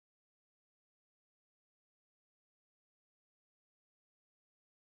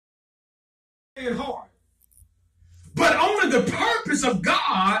and hard. But only the purpose of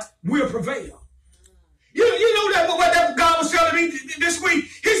God will prevail. You know that what that God was telling me this week?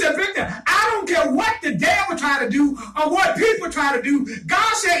 He said, Victor, I don't care what the devil try to do or what people try to do.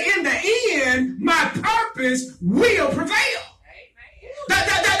 God said, in the end, my purpose will prevail.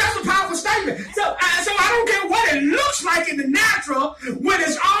 That's a powerful statement. So I don't care what it looks like in the natural. When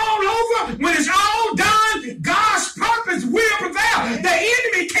it's all over, when it's all done, God's purpose will prevail. The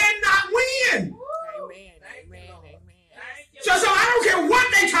enemy cannot win. Amen. So I don't care what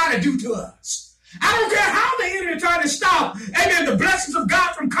they try to do to us. I don't care how the enemy trying to stop, amen, the blessings of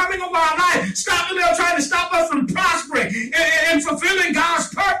God from coming over our life, stopping them, trying to stop us from prospering and fulfilling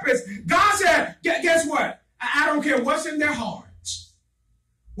God's purpose. God said, guess what? I don't care what's in their hearts,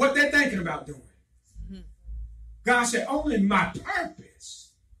 what they're thinking about doing. God said, only my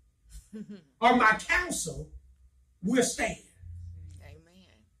purpose or my counsel will stand. Amen.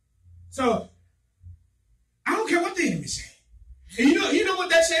 So I don't care what the enemy says. And you know what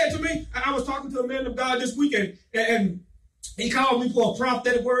that said to me? I was talking to a man of God this weekend, and he called me for a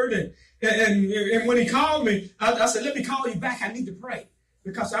prophetic word. And when he called me, I said, let me call you back. I need to pray.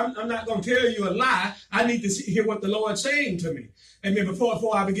 Because I'm not going to tell you a lie. I need to hear what the Lord's saying to me. Amen.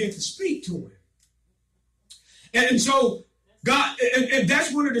 Before I begin to speak to him. And so God, and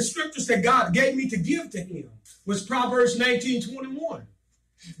that's one of the scriptures that God gave me to give to him, was Proverbs 19:21.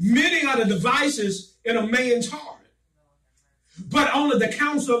 Many are the devices in a man's heart, but only the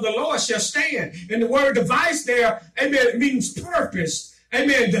counsel of the Lord shall stand. And the word device there, amen, it means purpose.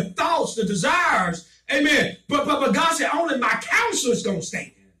 Amen. The thoughts, the desires. Amen. But God said, only my counsel is going to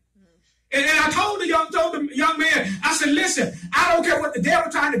stand. And I told the young man, I said, listen, I don't care what the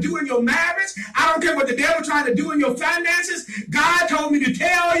devil trying to do in your marriage. I don't care what the devil trying to do in your finances. God told me to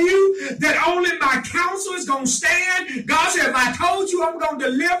tell you that only my counsel is going to stand. God said, if I told you I'm going to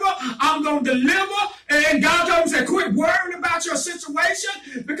deliver, I'm going to deliver. And God told me, said, quit worrying about your situation,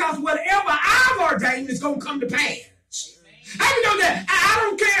 because whatever I've ordained is going to come to pass. How do you know that? I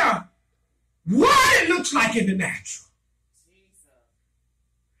don't care what it looks like in the natural.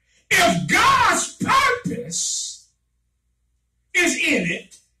 If God's purpose is in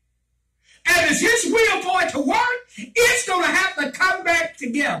it, and it's his will for it to work, it's going to have to come back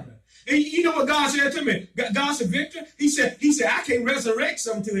together. And you know what God said to me? God said, Victor, he said, I can't resurrect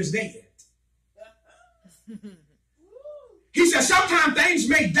something till it's dead. He said, sometimes things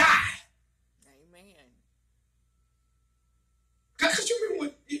may die. Amen. Because you remember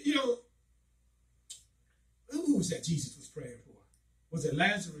what, who was that Jesus was praying for? Was it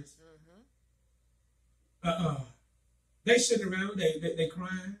Lazarus? They sitting around, they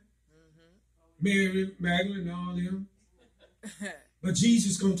crying. Mary, Magdalene, and all them. But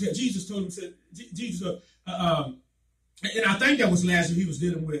Jesus told him, said, Jesus, and I think that was Lazarus he was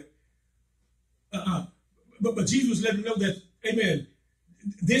dealing with. But Jesus was letting him know that, amen,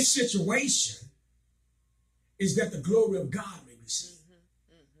 this situation is that the glory of God may be seen.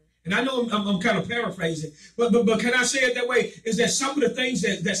 And I know I'm kind of paraphrasing, but can I say it that way? Is that some of the things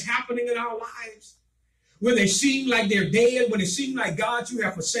that's happening in our lives, when they seem like they're dead, when it seems like, God, you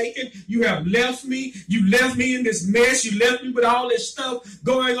have forsaken, you have left me, you left me in this mess, you left me with all this stuff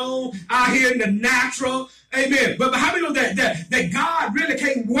going on out here in the natural, amen. But how many know that God really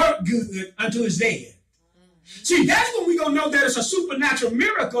can't work good until it's dead? See, that's when we're going to know that it's a supernatural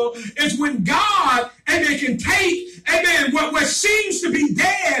miracle, is when God, amen, can take, amen, what seems to be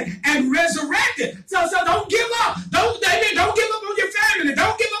dead and resurrect it. So don't give up. Don't give up on your family.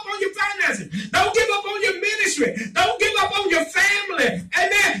 Don't give up on your finances. Don't give up on your ministry. Don't give up on your family.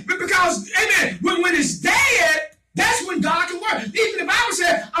 Amen. Because, amen, when it's dead, that's when God can work. Even the Bible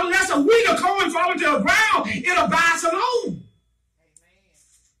said, unless a wheat or corn fall into the ground, it abides alone.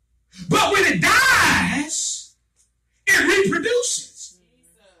 Amen. But when it dies, it reproduces.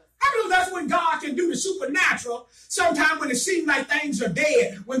 I know that's when God can do the supernatural. Sometimes when it seems like things are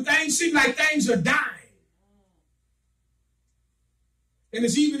dead, when things seem like things are dying. And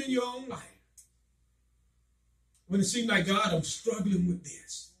it's even in your own life. When it seems like, God, I'm struggling with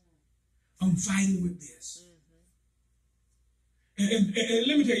this. I'm fighting with this. And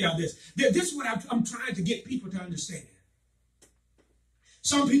let me tell y'all this. This is what I'm trying to get people to understand.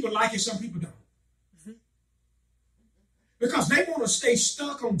 Some people like it, some people don't. Because they want to stay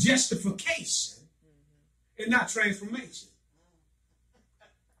stuck on justification and not transformation.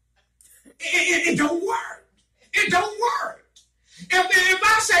 It don't work. It don't work. If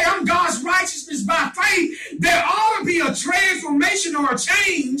I say I'm God's righteousness by faith, there ought to be a transformation or a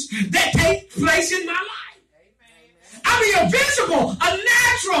change that takes place in my life. I mean, a visible, a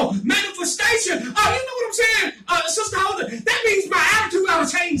natural manifestation. You know what I'm saying? Sister Holder, that means my attitude ought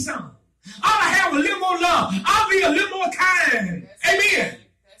to change some. I ought to I'll be a little more kind. Amen.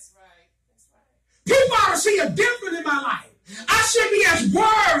 That's right. That's right. People ought to see a difference in my life. I shouldn't be as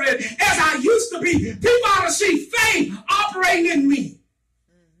worried as I used to be. People ought to see faith operating in me.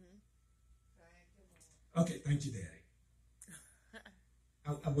 Okay, thank you, Daddy.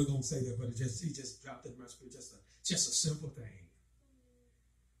 I was going to say that, but he just dropped it in my spirit. Just a simple thing.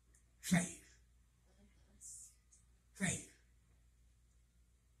 Faith. Faith.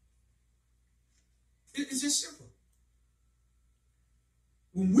 It's just simple.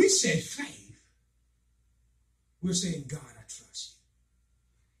 When we say faith, we're saying, God, I trust you.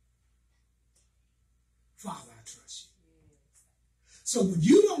 Father, I trust you. So when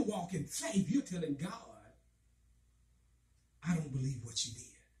you don't walk in faith, you're telling God, I don't believe what you did.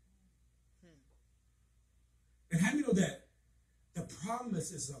 And how do you know that the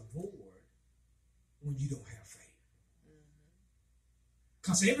promises are void when you don't have faith?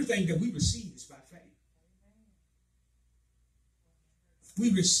 Because everything that we receive is by faith. We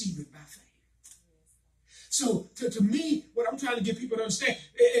receive it by faith. So to me, what I'm trying to get people to understand,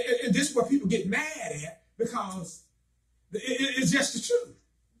 and this is what people get mad at, because it's just the truth.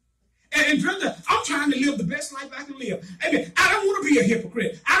 And brother, I'm trying to live the best life I can live. Amen. I don't want to be a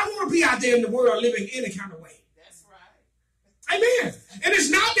hypocrite. I don't want to be out there in the world living any kind of way. That's right. Amen. And it's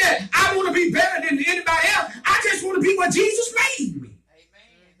not that I want to be better than anybody else. I just want to be what Jesus made me.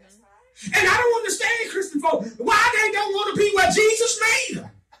 Amen. That's right. And I don't understand Christian folk why they don't want to be what Jesus made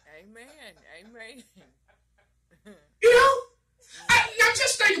them. Amen. Amen. You know? Now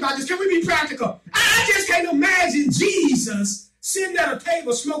just think about this. Can we be practical? I just can't imagine Jesus sitting at a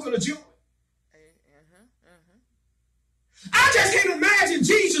table smoking a joint. I just can't imagine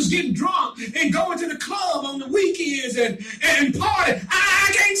Jesus getting drunk and going to the club on the weekends and party.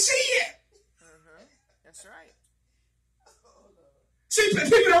 I can't see it. That's right. See,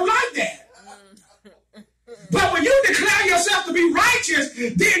 people don't like that. But when you declare yourself to be righteous,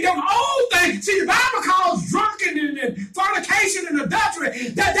 then them old things, see, the Bible calls drunkenness and fornication and adultery,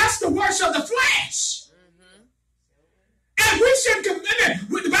 that's the works of the flesh. And we should,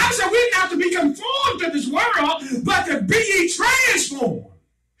 the Bible says we're not to be conformed to this world, but to be ye transformed.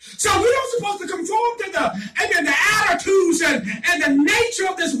 So we don't supposed to conform to the attitudes and the nature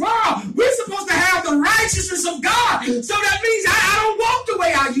of this world. We're supposed to have the righteousness of God. So that means I don't walk the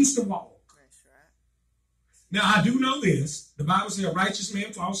way I used to walk. That's right. Now, I do know this. The Bible says a righteous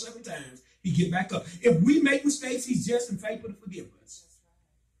man falls 7 times. He get back up. If we make mistakes, he's just and faithful to forgive us.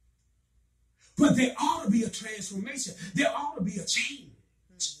 But there ought to be a transformation. There ought to be a change.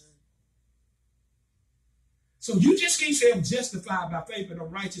 So you just can't say I'm justified by faith and I'm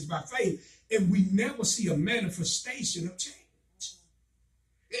righteous by faith, and we never see a manifestation of change.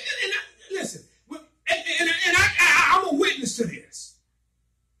 Listen, I'm a witness to this.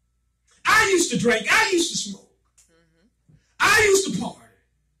 I used to drink. I used to smoke. I used to party.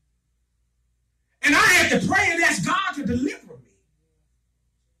 And I had to pray and ask God to deliver me.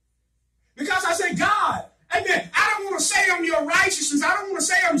 Because I said, God, amen, I don't want to say I'm your righteousness. I don't want to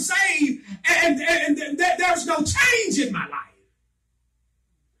say I'm saved and there's no change in my life.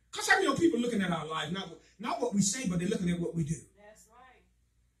 Because I know people looking at our life, not what we say, but they're looking at what we do. That's right.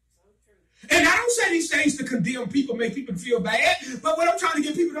 So true. And I don't say these things to condemn people, make people feel bad, but what I'm trying to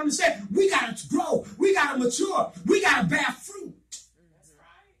get people to understand, we got to grow, we got to mature, we got to bear fruit. That's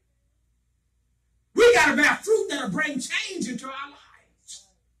right. We got to bear fruit that'll bring change into our lives.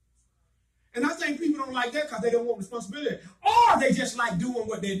 And I think people don't like that because they don't want responsibility. Or they just like doing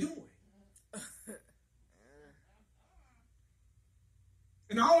what they're doing.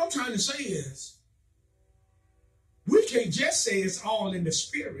 And all I'm trying to say is, we can't just say it's all in the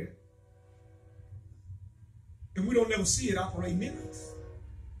spirit and we don't ever see it operating in us.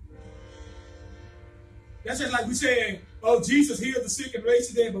 That's just like we saying, oh, Jesus healed the sick and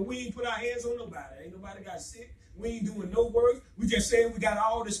raised the dead, but we ain't put our hands on nobody. Ain't nobody got sick. We ain't doing no work. We just saying we got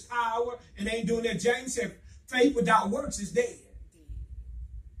all this power and ain't doing that. James said, faith without works is dead.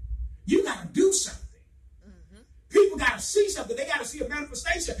 You got to do something. People got to see something. They got to see a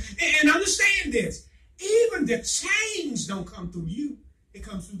manifestation. And understand this. Even the change don't come through you. It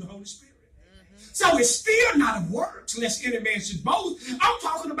comes through the Holy Spirit. So it's still not of works, lest any man should boast. I'm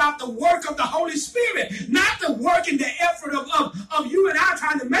talking about the work of the Holy Spirit, not the work and the effort of you and I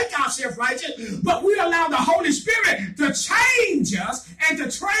trying to make ourselves righteous, but we allow the Holy Spirit to change us and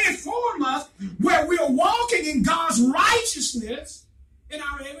to transform us where we're walking in God's righteousness in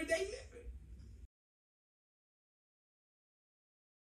our everyday living.